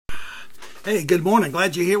Hey, good morning.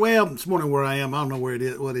 Glad you're here. Well, it's morning where I am. I don't know where it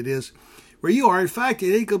is, what it is, where you are. In fact,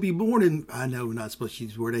 it ain't going to be morning. I know we're not supposed to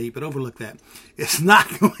use the word 8, but overlook that. It's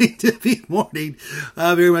not going to be morning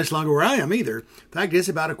very much longer where I am either. In fact, it's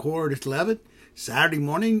about 11:15, Saturday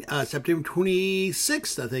morning, September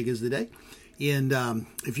 26th, I think is the day. And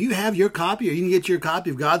if you have your copy, or you can get your copy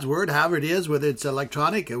of God's Word, however it is, whether it's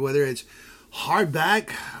electronic or whether it's hardback,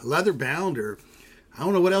 leather bound, or I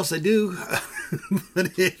don't know what else they do,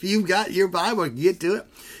 but if you've got your Bible, get to it.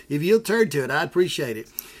 If you'll turn to it, I'd appreciate it.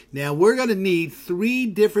 Now, we're going to need 3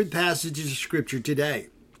 different passages of Scripture today.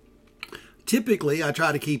 Typically, I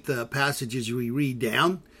try to keep the passages we read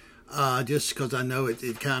down, just because I know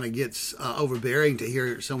it kind of gets overbearing to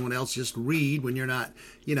hear someone else just read when you're not,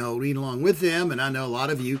 reading along with them. And I know a lot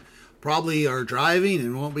of you probably are driving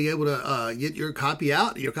and won't be able to get your copy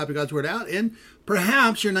of God's Word out, and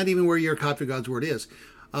perhaps you're not even where your copy of God's Word is.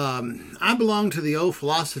 I belong to the old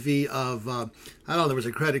philosophy of, there was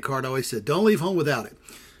a credit card always said, don't leave home without it.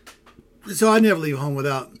 So I never leave home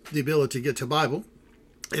without the ability to get to Bible.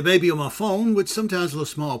 It may be on my phone, which sometimes is a little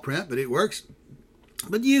small print, but it works.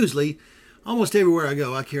 But usually, almost everywhere I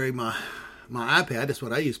go, I carry my iPad. That's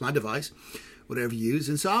what I use, my device, whatever you use.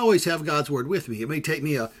 And so I always have God's Word with me. It may take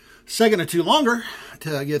me a second or two longer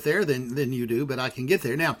to get there than you do, but I can get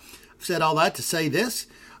there. Now, I've said all that to say this.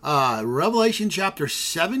 Revelation chapter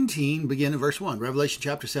 17, begin in verse 1. Revelation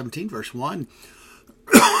chapter 17, verse 1.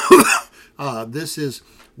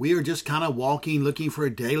 We are just kind of walking, looking for a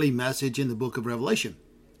daily message in the book of Revelation.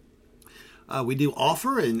 We do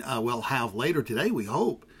offer, and we'll have later today, we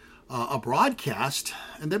hope, a broadcast.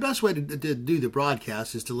 And the best way to do the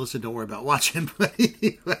broadcast is to listen. Don't worry about watching. But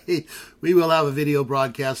anyway, we will have a video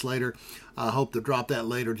broadcast later. I hope to drop that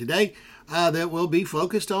later today. That will be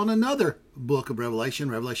focused on another book of Revelation,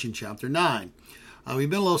 Revelation chapter 9. We've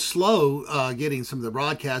been a little slow getting some of the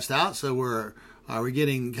broadcast out, so we're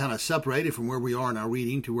getting kind of separated from where we are in our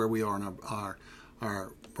reading to where we are in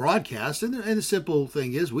our broadcast. And the simple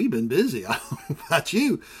thing is, we've been busy. I don't know about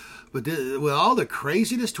you, but with all the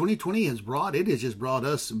craziness 2020 has brought, it has just brought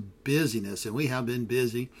us busyness, and we have been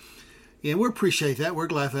busy. And we appreciate that. We're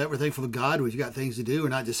glad for that. We're thankful to God. We've got things to do. We're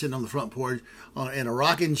not just sitting on the front porch in a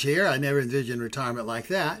rocking chair. I never envisioned retirement like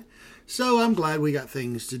that. So I'm glad we got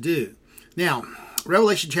things to do. Now,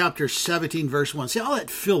 Revelation chapter 17, verse 1. See, all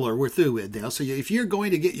that filler we're through with now. So if you're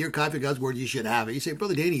going to get your copy of God's Word, you should have it. You say,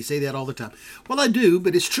 Brother Danny, you say that all the time. Well, I do,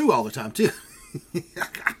 but it's true all the time, too.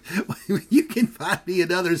 You can find me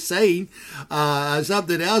another saying,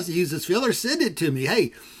 something else that uses filler, send it to me.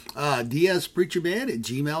 Hey,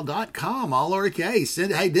 dspreacherman@gmail.com, all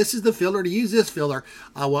lowercase. Hey, this is the filler to use, this filler.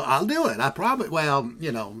 Well, I'll do it. I probably,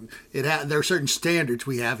 there are certain standards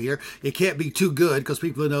we have here. It can't be too good because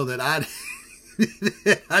people know that I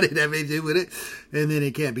didn't have anything to do with it. And then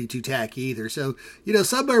it can't be too tacky either. So,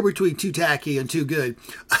 somewhere between too tacky and too good,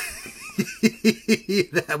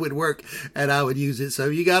 that would work, and I would use it. So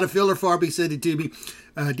you got a filler for me, send it to me.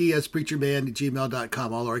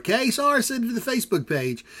 dspreacherman@gmail.com, all lowercase, or send it to the Facebook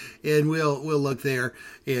page, and we'll look there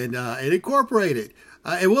and incorporate it.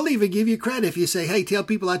 And we'll even give you credit if you say, hey, tell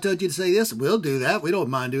people I told you to say this. We'll do that. We don't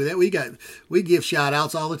mind doing that. We give shout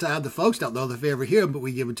outs all the time. The folks don't know if they ever hear them, but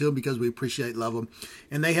we give them to them because we appreciate, love them,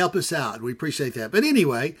 and they help us out. We appreciate that. But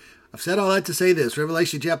anyway, I've said all that to say this.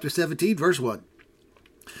 Revelation chapter 17, verse 1.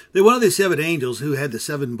 Then one of the 7 angels who had the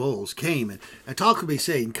 7 bowls came and talked with me,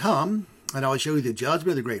 saying, come, and I will show you the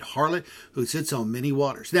judgment of the great harlot who sits on many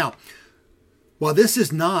waters. Now, while this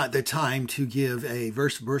is not the time to give a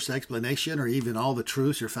verse-to-verse explanation or even all the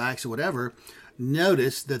truths or facts or whatever,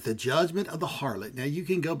 notice that the judgment of the harlot. Now, you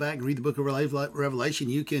can go back and read the book of Revelation.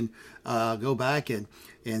 You can go back and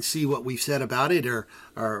see what we've said about it, or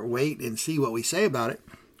wait and see what we say about it.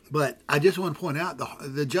 But I just want to point out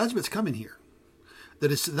the judgment's coming here.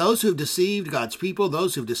 That it's those who have deceived God's people,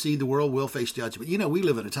 those who have deceived the world will face judgment. We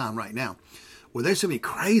live in a time right now where there's so many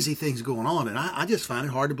crazy things going on, and I just find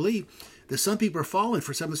it hard to believe that some people are falling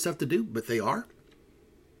for some of the stuff to do, but they are.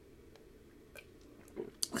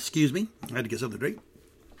 Excuse me, I had to get something to drink.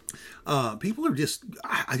 People are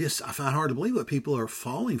I find it hard to believe what people are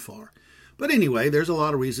falling for. But anyway, there's a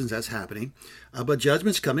lot of reasons that's happening. But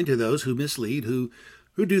judgment's coming to those who mislead, who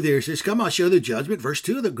do theirs. Says, come, I'll show the judgment. Verse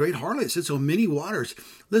 2, the great harlot sits on many waters.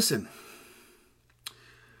 Listen,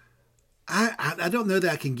 I don't know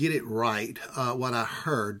that I can get it right, what I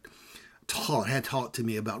heard had taught to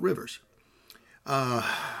me about rivers.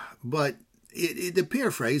 But the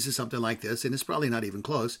paraphrase is something like this, and it's probably not even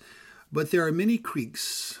close. But there are many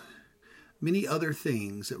creeks, many other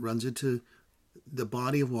things that runs into the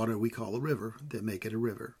body of water we call a river that make it a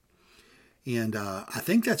river. And I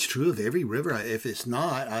think that's true of every river. If it's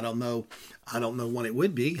not, I don't know when it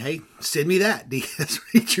would be. Hey, send me that,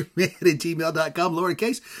 dspreacherman@gmail.com,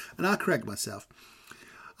 lowercase, and I'll correct myself.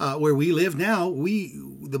 Where we live now,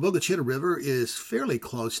 the Boca Chita River is fairly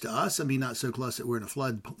close to us. I mean, not so close that we're in a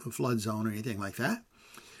flood zone or anything like that,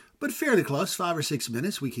 but fairly close. 5 or 6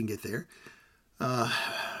 minutes we can get there,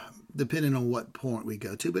 depending on what point we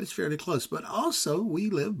go to, but it's fairly close. But also, we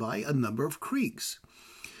live by a number of creeks.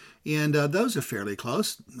 And those are fairly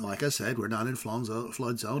close. Like I said, we're not in flood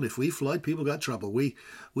zone. If we flood, people got trouble. We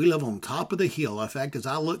live on top of the hill. In fact, as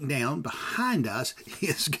I look down behind us,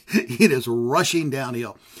 it is rushing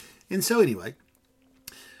downhill. And so anyway,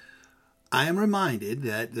 I am reminded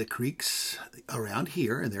that the creeks around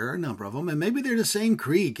here, and there are a number of them, and maybe they're the same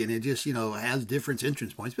creek, and it just, has different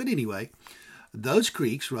entrance points. But anyway, those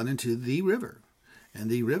creeks run into the river. And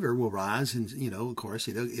the river will rise, and of course,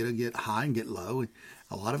 it'll get high and get low. And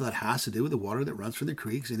a lot of that has to do with the water that runs from the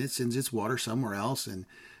creeks, and it sends its water somewhere else, and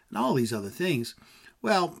all these other things.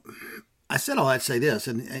 Well, I said all that to say this,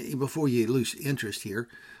 and before you lose interest here,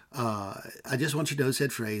 I just want you to notice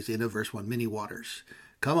that phrase, end of verse 1, many waters.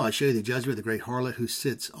 Come, I'll show you the judgment of the great harlot who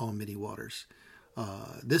sits on many waters.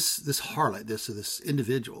 This harlot, this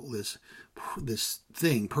individual, this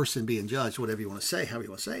person being judged, whatever you want to say, however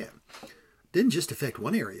you want to say it, didn't just affect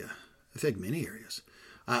one area, affect many areas.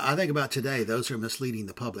 I think about today, those who are misleading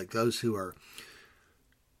the public, those who are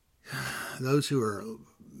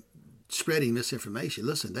spreading misinformation.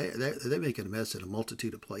 Listen, they're making a mess in a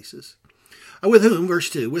multitude of places. With whom, verse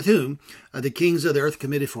 2, with whom the kings of the earth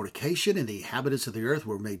committed fornication, and the inhabitants of the earth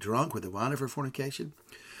were made drunk with the wine of her fornication.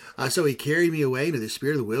 So he carried me away into the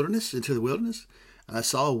spirit of the wilderness, And I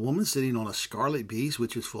saw a woman sitting on a scarlet beast,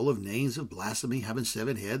 which was full of names of blasphemy, having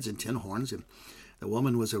 7 heads and 10 horns. And the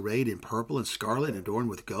woman was arrayed in purple and scarlet, adorned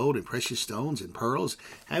with gold and precious stones and pearls,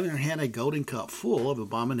 having in her hand a golden cup full of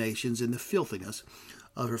abominations and the filthiness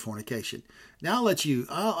of her fornication. Now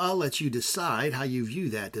I'll let you decide how you view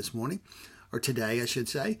that this morning, or today, I should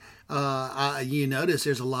say. You notice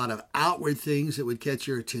there's a lot of outward things that would catch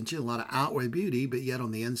your attention, a lot of outward beauty, but yet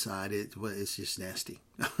on the inside, it's just nasty.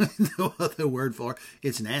 No other word for it.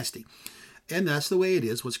 It's nasty. And that's the way it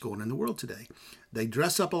is, what's going on in the world today. They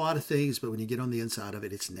dress up a lot of things, but when you get on the inside of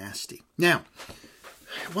it, it's nasty. Now,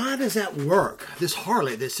 why does that work? This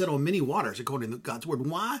harlot that sit on many waters, according to God's word,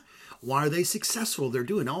 why are they successful? They're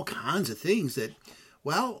doing all kinds of things that,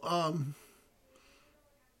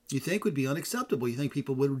 you think would be unacceptable. You think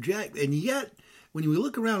people would reject. And yet, when you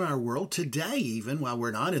look around our world today, even while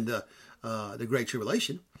we're not in the Great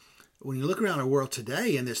Tribulation, when you look around our world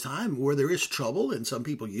today in this time where there is trouble, and some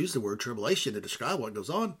people use the word tribulation to describe what goes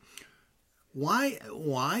on, why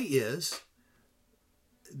is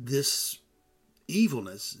this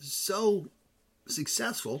evilness so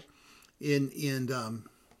successful in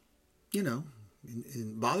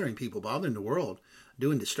bothering people, bothering the world,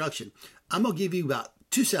 doing destruction? I'm going to give you about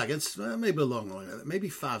 2 seconds, maybe a little longer, maybe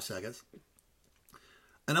 5 seconds.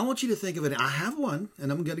 And I want you to think of it. I have one,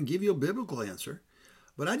 and I'm going to give you a biblical answer.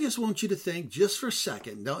 But I just want you to think just for a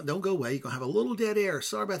second. Don't go away. You're going to have a little dead air.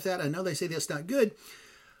 Sorry about that. I know they say that's not good.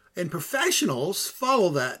 And professionals follow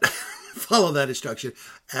that, follow that instruction.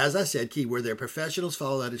 As I said, keyword there, professionals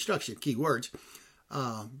follow that instruction, keywords.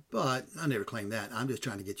 But I never claimed that. I'm just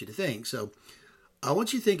trying to get you to think. So I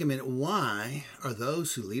want you to think a minute, why are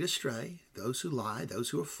those who lead astray, those who lie, those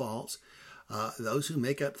who are false, those who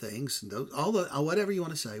make up things, whatever you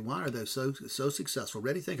want to say, why are those so successful?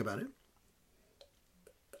 Ready? Think about it.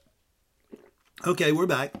 Okay, we're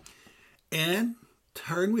back. And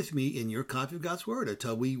turn with me in your copy of God's Word. I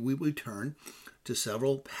told we would turn to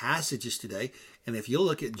several passages today. And if you'll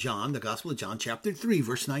look at John, the Gospel of John, chapter 3,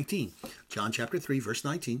 verse 19. John chapter 3, verse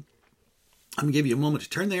 19. I'm going to give you a moment to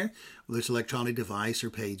turn there, whether it's an electronic device or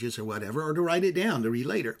pages or whatever, or to write it down to read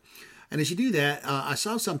later. And as you do that, I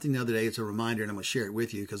saw something the other day as a reminder, and I'm going to share it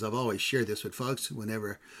with you because I've always shared this with folks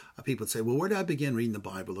whenever people say, well, where do I begin reading the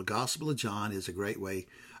Bible? The Gospel of John is a great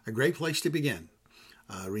place to begin.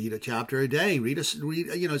 Read a chapter a day. It's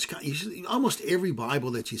almost every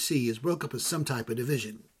Bible that you see is broke up as some type of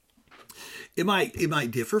division. It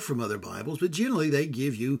might differ from other Bibles, but generally they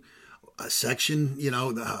give you a section,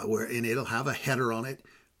 and it'll have a header on it.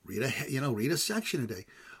 Read a section a day.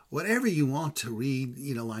 Whatever you want to read,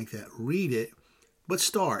 like that, read it, but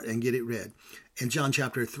start and get it read. And John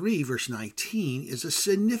chapter 3, verse 19 is a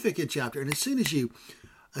significant chapter. And as soon as you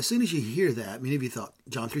hear that, many of you thought,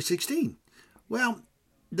 John 3:16. Well,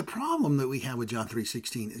 the problem that we have with John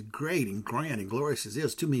 3:16, as great and grand and glorious as it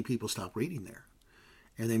is, too many people stop reading there.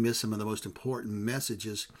 and they miss some of the most important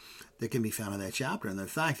messages that can be found in that chapter. And the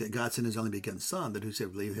fact that God sent his only begotten Son, that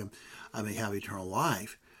whosoever believe him may have eternal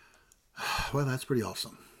life. Well, that's pretty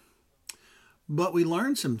awesome. But we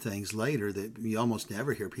learn some things later that you almost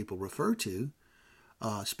never hear people refer to,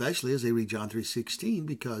 especially as they read John 3:16,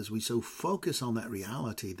 because we so focus on that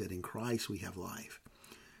reality that in Christ we have life.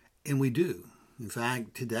 And we do. In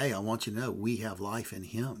fact, today I want you to know we have life in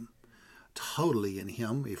him, totally in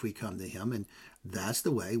him if we come to him. And that's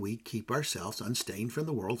the way we keep ourselves unstained from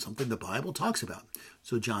the world, something the Bible talks about.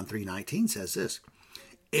 So John 3:19 says this,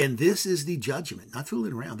 and this is the judgment, not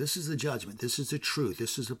fooling around. This is the judgment. This is the truth.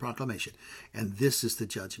 This is the proclamation. And this is the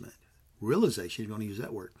judgment. Realization, you're going to use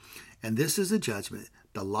that word. And this is the judgment.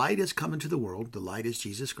 The light is coming to the world. The light is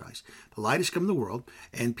Jesus Christ. The light is coming to the world.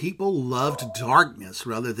 And people loved darkness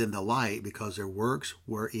rather than the light because their works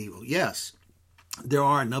were evil. Yes, there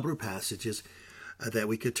are a number of passages that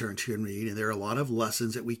we could turn to and read. And there are a lot of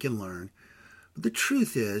lessons that we can learn. But the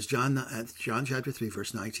truth is, John chapter 3,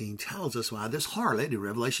 verse 19 tells us why this harlot in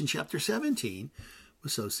Revelation chapter 17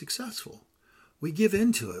 was so successful. We give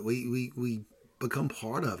into it. We become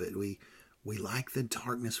part of it. We like the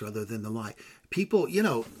darkness rather than the light. People,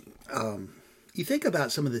 you think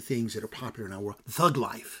about some of the things that are popular in our world. Thug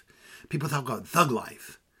life. People talk about thug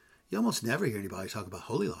life. You almost never hear anybody talk about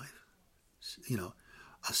holy life.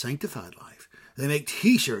 A sanctified life. They make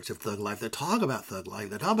T-shirts of thug life. They talk about thug life.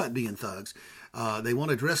 They talk about being thugs. They want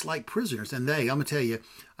to dress like prisoners. And I'm going to tell you,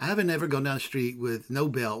 I haven't ever gone down the street with no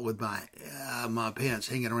belt with my pants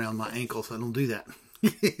hanging around my ankles. I don't do that.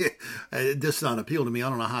 It does not appeal to me. I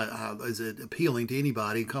don't know how is it appealing to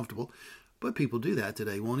anybody, comfortable. But people do that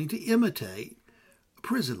today, wanting to imitate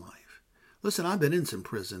prison life. Listen, I've been in some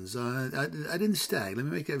prisons. I didn't stay. Let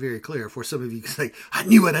me make that very clear for some of you can say, I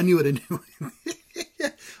knew it.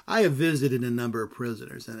 I have visited a number of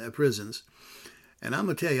prisons. And I'm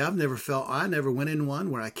going to tell you, I never went in one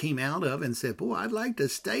where I came out of and said, boy, I'd like to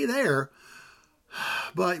stay there.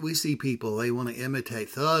 But we see people, they want to imitate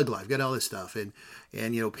thug life, got all this stuff, and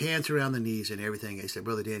pants around the knees and everything. They say,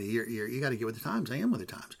 Brother Danny, you got to get with the times. I am with the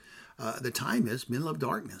times. The time is men love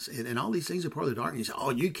darkness, and all these things are part of the darkness. Oh,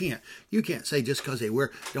 you can't say just because they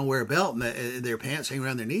don't wear a belt and their pants hang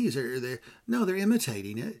around their knees. They're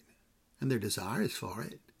imitating it, and their desire is for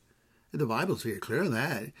it. The Bible's very clear on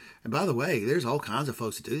that. And by the way, there's all kinds of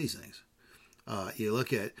folks that do these things. You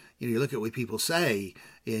look at what people say,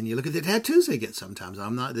 and you look at the tattoos they get sometimes.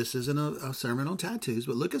 This isn't a sermon on tattoos,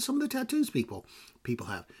 but look at some of the tattoos people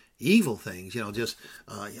have. Evil things, I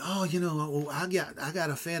got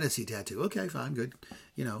a fantasy tattoo. Okay, fine, good.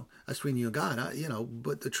 That's between you and God.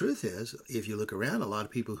 But the truth is, if you look around, a lot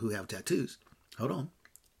of people who have tattoos,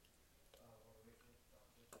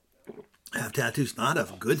 have tattoos not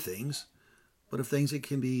of good things, but of things that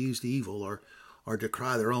can be used evil or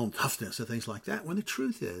decry their own toughness and things like that. When the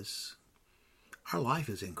truth is, our life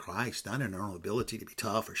is in Christ, not in our own ability to be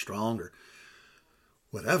tough or strong or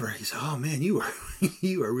whatever. He said, oh man, you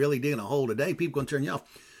are really digging a hole today. People going to turn you off.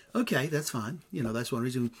 Okay, that's fine. That's one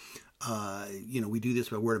reason, we do this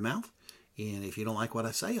by word of mouth. And if you don't like what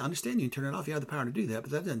I say, I understand you can turn it off. You have the power to do that,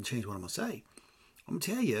 but that doesn't change what I'm going to say. I'm going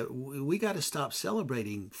to tell you, we got to stop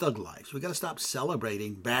celebrating thug lives. We got to stop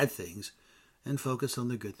celebrating bad things and focus on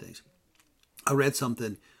the good things. I read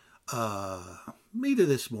something either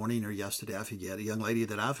this morning or yesterday, I forget, a young lady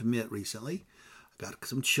that I've met recently, got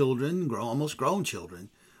some children, almost grown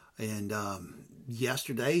children, and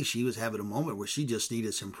yesterday she was having a moment where she just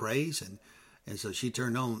needed some praise, and so she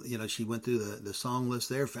turned on, she went through the song list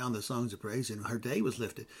there, found the songs of praise, and her day was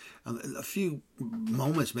lifted. A few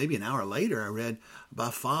moments, maybe an hour later, I read about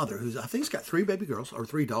a father who's, I think he's got 3 baby girls, or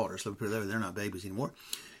 3 daughters, they're not babies anymore.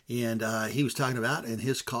 And he was talking about in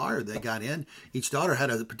his car they got in, each daughter had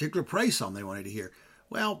a particular praise song they wanted to hear.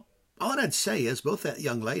 Well, all I'd say is both that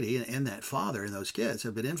young lady and that father and those kids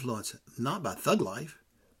have been influenced not by thug life,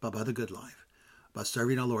 but by the good life, by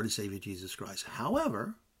serving our Lord and Savior Jesus Christ.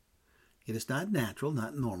 However, it is not natural,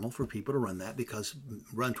 not normal for people to run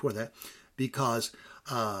toward that because,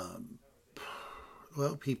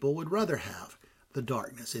 people would rather have the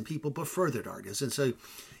darkness, and people prefer the darkness. And so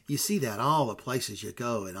you see that all the places you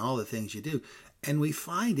go and all the things you do. And we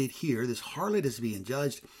find it here. This harlot is being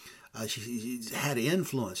judged. She's had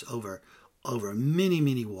influence over many,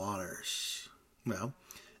 many waters. Well,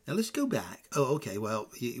 now let's go back. Oh, okay. Well,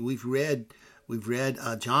 we've read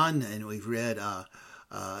John, and we've read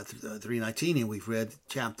 3:19, and we've read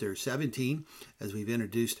chapter 17 as we've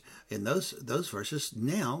introduced in those verses.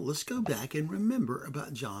 Now let's go back and remember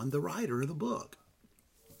about John, the writer of the book.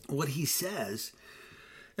 What he says,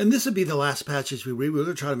 and this would be the last passage we read. We're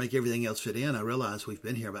going to try to make everything else fit in. I realize we've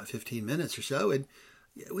been here about 15 minutes or so, and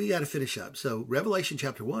we got to finish up. So Revelation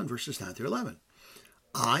chapter 1, verses 9 through 11.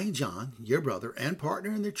 I, John, your brother and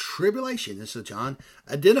partner in the tribulation. And so John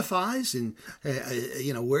identifies and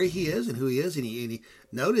where he is and who he is. And he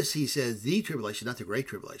notice he says the tribulation, not the great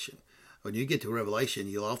tribulation. When you get to Revelation,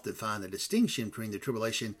 you'll often find the distinction between the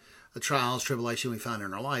tribulation, the trials, tribulation we find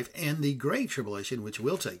in our life, and the great tribulation, which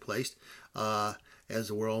will take place as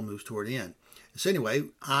the world moves toward the end. So anyway,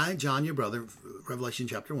 I, John, your brother, Revelation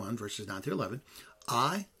chapter 1, verses 9 through 11,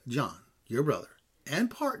 I, John, your brother,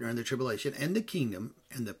 and partner in the tribulation and the kingdom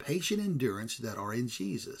and the patient endurance that are in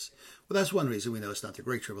Jesus. Well, that's one reason we know it's not the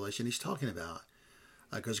great tribulation he's talking about.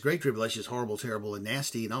 Because great tribulation is horrible, terrible, and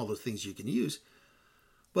nasty, and all those things you can use.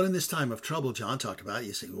 But in this time of trouble John talked about,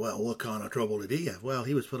 you say, well, what kind of trouble did he have? Well,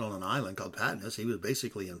 he was put on an island called Patmos. He was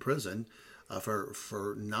basically in prison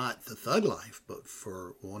for not the thug life, but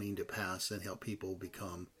for wanting to pass and help people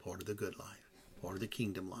become part of the good life, part of the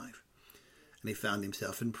kingdom life. And he found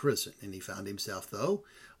himself in prison. And he found himself, though,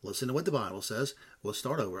 listen to what the Bible says. We'll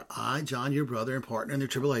start over. I, John, your brother and partner in the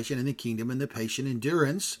tribulation and the kingdom and the patient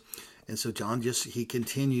endurance. And so John he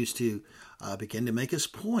continues to begin to make his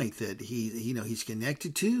point that he's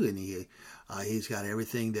connected to, and he's got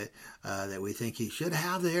everything that we think he should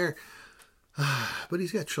have there, but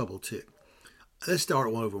he's got trouble too. Let's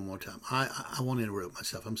start one over one more time. I won't interrupt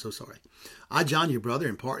myself. I'm so sorry. I, John, your brother,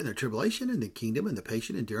 and partner in the tribulation and the kingdom and the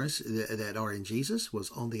patient endurance that are in Jesus, was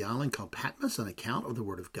on the island called Patmos on account of the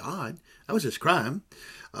word of God. That was his crime.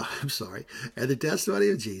 I'm sorry. And the testimony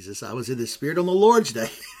of Jesus. I was in the Spirit on the Lord's day.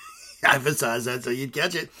 I emphasize that so you'd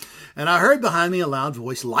catch it. And I heard behind me a loud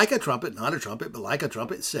voice, like a trumpet, not a trumpet, but like a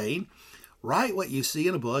trumpet, saying, write what you see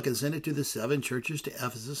in a book and send it to the 7 churches, to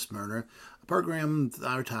Ephesus, Smyrna, Pergamum,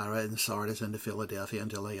 Thyatira, and Sardis, and to Philadelphia, and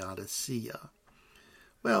to Laodicea.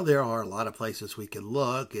 Well, there are a lot of places we can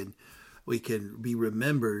look, and we can be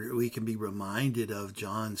reminded of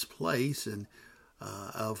John's place and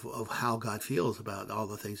of how God feels about all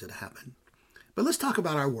the things that happen. But let's talk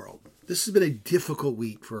about our world. This has been a difficult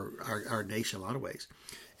week for our nation in a lot of ways.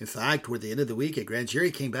 In fact, toward the end of the week, a grand jury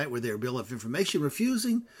came back with their bill of information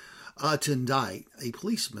refusing to indict a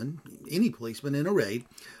policeman, any policeman, in a raid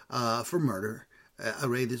for murder, a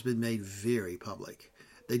raid that's been made very public.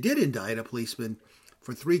 They did indict a policeman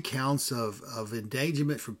for 3 counts of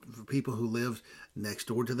endangerment for people who lived next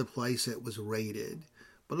door to the place that was raided.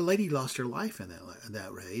 But a lady lost her life in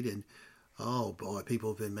that raid, and oh boy, people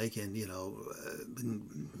have been making,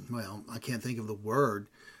 I can't think of the word,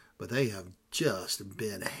 but they have just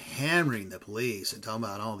been hammering the police and talking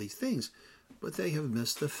about all these things. But they have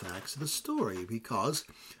missed the facts of the story, because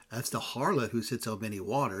that's the harlot who sits on many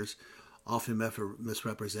waters, often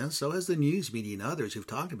misrepresents. So has the news media and others who've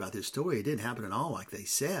talked about this story. It didn't happen at all like they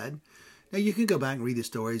said. Now, you can go back and read the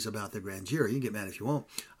stories about the grand jury. You can get mad if you want.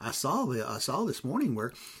 I saw this morning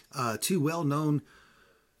where 2 well-known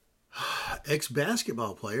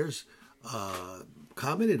ex-basketball players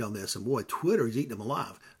commented on this, and boy, Twitter is eating them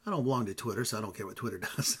alive. I don't belong to Twitter, so I don't care what Twitter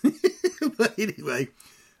does. But anyway,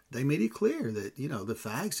 they made it clear that, the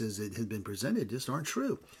facts as it has been presented just aren't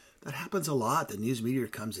true. That happens a lot. The news media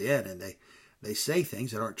comes in and they say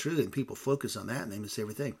things that aren't true, and people focus on that and they miss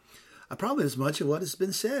everything. Probably as much of what has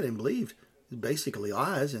been said and believed is basically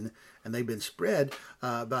lies, and they've been spread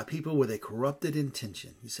by people with a corrupted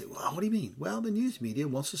intention. You say, well, what do you mean? Well, the news media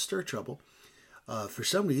wants to stir trouble. For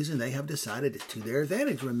some reason, they have decided to their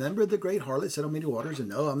advantage. Remember the great harlot sat on many waters? And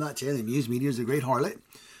no, I'm not saying the news media is the great harlot.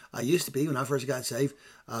 I used to be, when I first got saved,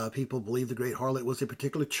 people believed the great harlot was a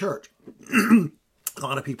particular church. A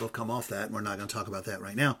lot of people have come off that, and we're not going to talk about that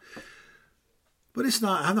right now. But it's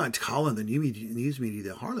not. I'm not calling the news media the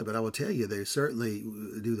harlot, but I will tell you they certainly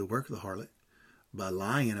do the work of the harlot by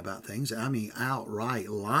lying about things. I mean, outright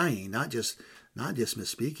lying, not just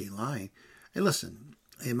misspeaking, lying. And listen,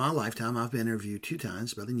 in my lifetime, I've been interviewed 2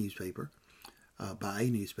 times by a newspaper,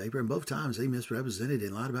 and both times they misrepresented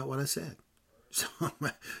and lied about what I said. So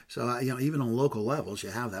even on local levels, you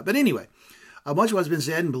have that. But anyway, much of what's been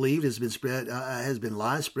said and believed has been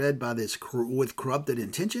lies spread by this with corrupted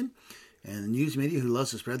intention. And the news media who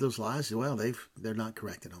loves to spread those lies, well, they're not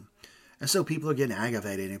correcting them. And so people are getting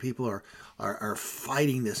aggravated, and people are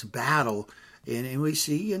fighting this battle. And we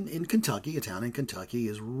see in Kentucky, a town in Kentucky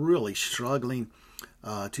is really struggling.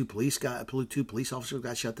 2 police officers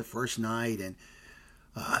got shot the first night, and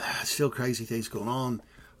still crazy things going on.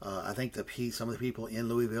 I think some of the people in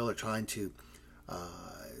Louisville are trying to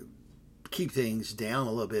keep things down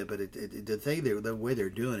a little bit, but the way they're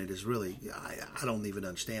doing it is really, I don't even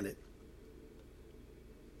understand it.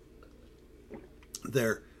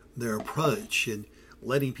 Their approach and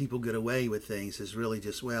letting people get away with things is really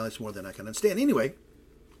just, well, it's more than I can understand. Anyway,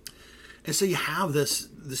 And so you have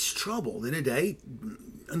this trouble. In a day,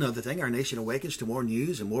 another thing, our nation awakens to more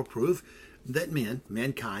news and more proof that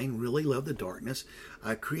mankind really love the darkness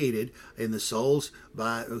created in the souls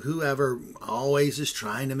by whoever always is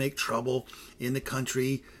trying to make trouble in the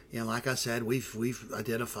country. Like I said, we've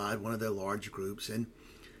identified one of their large groups. And,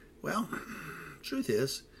 well, truth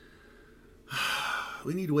is,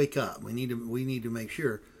 we need to wake up. We need to make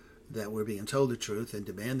sure that we're being told the truth and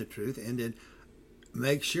demand the truth, and then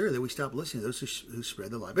make sure that we stop listening to those who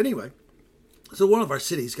spread the lie. But anyway, so one of our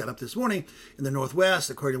cities got up this morning in the Northwest,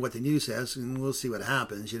 according to what the news says, and we'll see what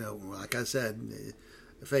happens. Like I said,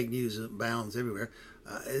 fake news abounds everywhere.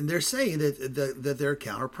 And they're saying that they're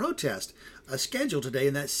counter-protest. A schedule today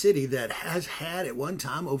in that city that has had at one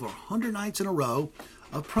time over 100 nights in a row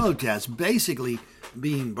of protests, basically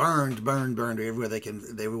being burned everywhere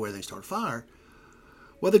they start fire.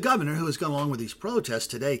 Well, the governor, who has gone along with these protests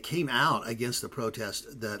today, came out against the protests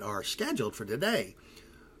that are scheduled for today.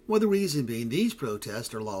 Well, the reason being, these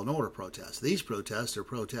protests are law and order protests. These protests are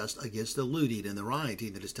protests against the looting and the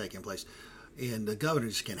rioting that is taking place. And the governor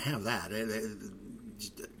just can't have that.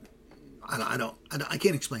 I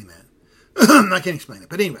can't explain that. I can't explain it.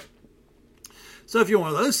 But anyway, so if you're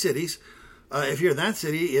one of those cities, if you're in that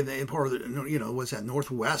city, in part of the, what's that,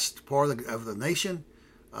 northwest part of the nation,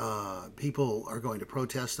 people are going to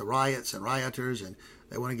protest the riots and rioters, and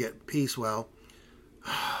they want to get peace. Well,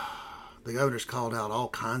 the governor's called out all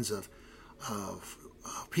kinds of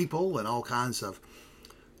people and all kinds of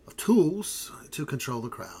tools to control the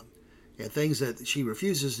crowd. And things that she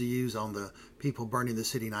refuses to use on the people burning the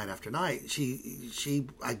city night after night, she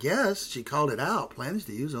I guess she called it out, plans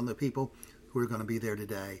to use on the people who are going to be there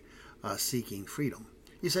today seeking freedom.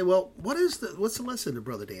 You say, well, what's the lesson to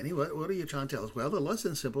Brother Danny? What are you trying to tell us? Well, the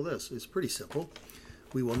lesson is simple this. It's pretty simple.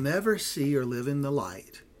 We will never see or live in the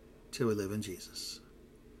light till we live in Jesus.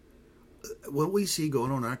 What we see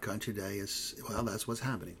going on in our country today is, well, that's what's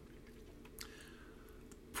happening.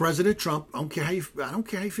 President Trump, I don't care how you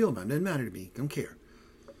feel about him. Doesn't matter to me. Don't care.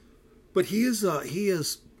 But he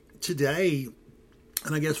is today,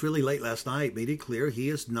 and I guess really late last night, made it clear he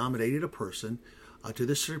has nominated a person to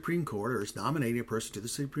the Supreme Court, or is nominating a person to the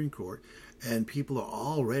Supreme Court, and people are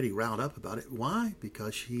already riled up about it. Why?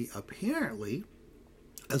 Because she apparently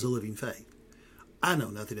has a living faith. I know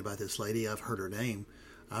nothing about this lady. I've heard her name.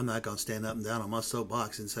 I'm not going to stand up and down on my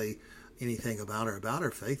soapbox and say anything about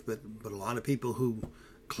her faith, but a lot of people who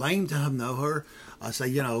claim to know her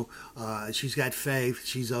say, she's got faith,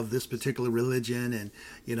 she's of this particular religion, and,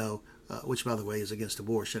 which, by the way, is against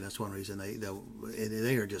abortion. That's one reason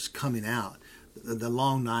they are just coming out. The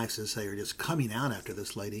long knives, as they are just coming out after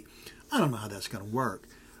this lady. I don't know how that's going to work.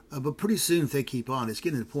 But pretty soon, if they keep on, it's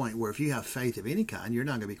getting to the point where if you have faith of any kind, you're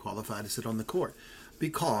not going to be qualified to sit on the court,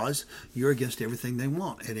 because you're against everything they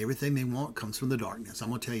want. And everything they want comes from the darkness. I'm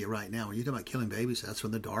going to tell you right now, when you're talking about killing babies, that's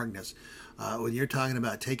from the darkness. When you're talking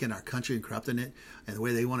about taking our country and corrupting it, and the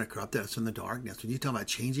way they want to corrupt it, that's from the darkness. When you're talking about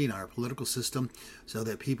changing our political system so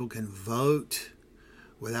that people can vote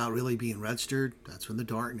without really being registered, that's from the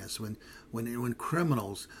darkness. When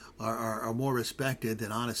criminals are more respected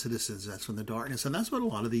than honest citizens, that's from the darkness. And that's what a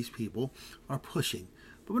lot of these people are pushing.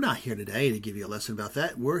 But we're not here today to give you a lesson about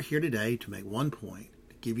that. We're here today to make one point,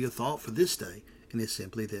 to give you a thought for this day, and it's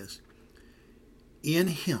simply this. In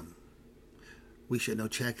Him, we should know,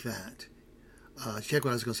 check that. Check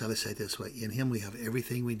what I was going to say. Let's say it this way. In Him, we have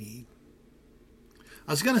everything we need.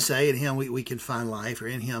 I was going to say in Him we can find life, or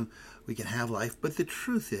in Him we can have life. But the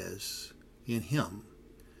truth is, in Him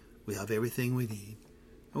we have everything we need.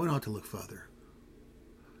 And we don't have to look further.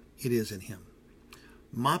 It is in Him.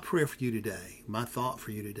 My prayer for you today, my thought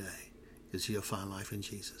for you today, is you'll find life in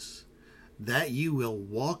Jesus. That you will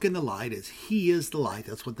walk in the light as He is the light.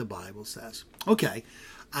 That's what the Bible says. Okay,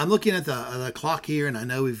 I'm looking at the clock here, and I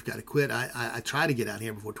know we've got to quit. I try to get out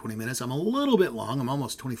here before 20 minutes. I'm a little bit long. I'm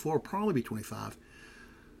almost 24, probably be 25.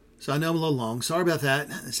 So I know I'm a little long. Sorry about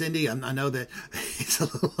that. Cindy, I know that it's a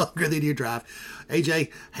little longer than your drive.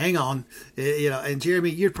 AJ, hang on. And Jeremy,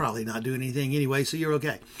 you're probably not doing anything anyway, so you're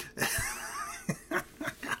okay.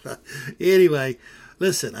 Anyway,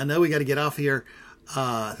 listen, I know we got to get off here.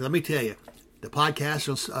 Let me tell you, the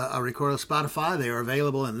podcasts are recorded on Spotify. They are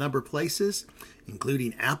available in a number of places,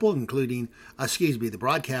 including Apple, the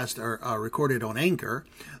broadcasts are recorded on Anchor.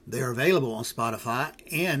 They're available on Spotify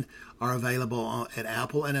and are available at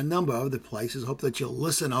Apple and a number of other places. Hope that you'll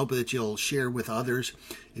listen. Hope that you'll share with others.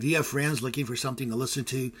 If you have friends looking for something to listen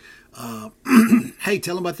to, hey,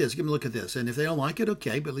 tell them about this. Give them a look at this. And if they don't like it,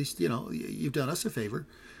 okay, but at least, you've done us a favor.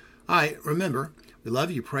 All right, remember, we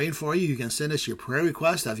love you, praying for you. You can send us your prayer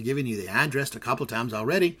request. I've given you the address a couple times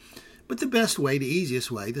already. But the best way, the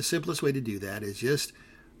easiest way, the simplest way to do that is just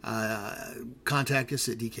contact us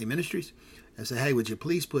at DK Ministries and say, hey, would you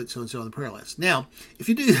please put so-and-so on the prayer list? Now, if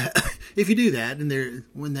you do that, and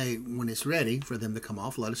when it's ready for them to come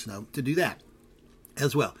off, let us know to do that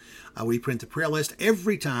as well. We print the prayer list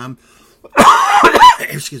every time.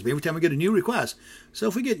 Excuse me, every time we get a new request. So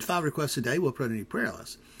if we get 5 requests a day, we'll put a new prayer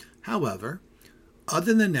list. However,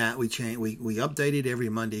 other than that, we update it every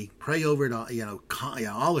Monday, pray over it all,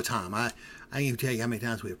 all the time. I can't even tell you how many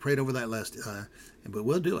times we have prayed over that list, but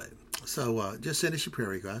we'll do it. So just send us your prayer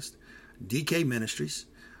request. DK Ministries.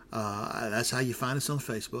 That's how you find us on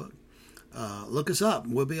Facebook. Look us up.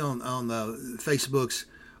 We'll be on the Facebook's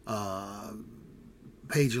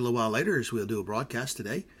page a little while later, as we'll do a broadcast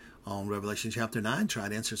today on Revelation chapter 9. Try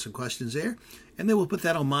to answer some questions there, and then we'll put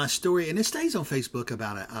that on my story, and it stays on Facebook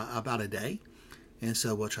about a day. And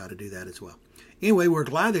so we'll try to do that as well. Anyway, we're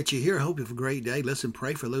glad that you're here. I hope you have a great day. Listen,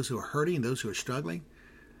 pray for those who are hurting, those who are struggling.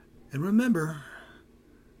 And remember,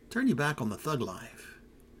 turn your back on the thug life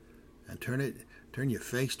and turn your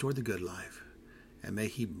face toward the good life. And may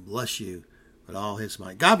He bless you with all His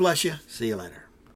might. God bless you. See you later.